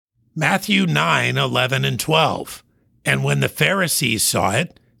Matthew 9:11 and 12. And when the Pharisees saw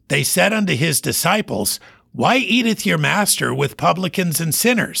it, they said unto his disciples, Why eateth your master with publicans and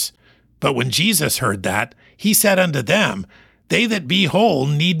sinners? But when Jesus heard that, he said unto them, They that be whole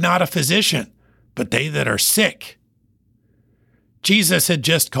need not a physician, but they that are sick. Jesus had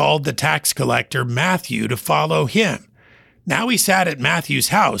just called the tax collector Matthew to follow him. Now he sat at Matthew's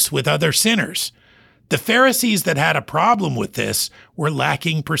house with other sinners. The Pharisees that had a problem with this were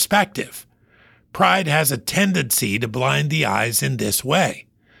lacking perspective. Pride has a tendency to blind the eyes in this way.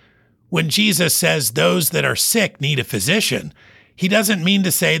 When Jesus says those that are sick need a physician, he doesn't mean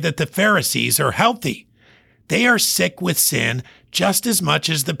to say that the Pharisees are healthy. They are sick with sin just as much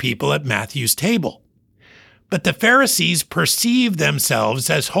as the people at Matthew's table. But the Pharisees perceive themselves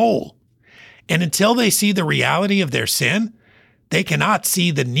as whole. And until they see the reality of their sin, they cannot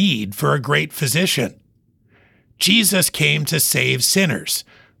see the need for a great physician. Jesus came to save sinners,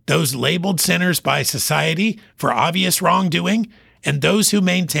 those labeled sinners by society for obvious wrongdoing, and those who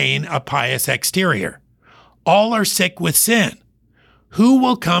maintain a pious exterior. All are sick with sin. Who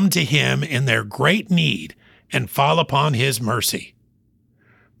will come to him in their great need and fall upon his mercy?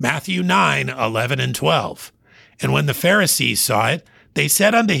 Matthew 9:11 and 12. And when the Pharisees saw it, they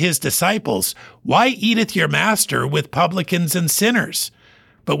said unto his disciples, Why eateth your master with publicans and sinners?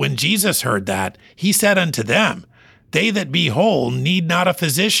 But when Jesus heard that, he said unto them, They that be whole need not a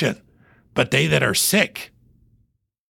physician, but they that are sick.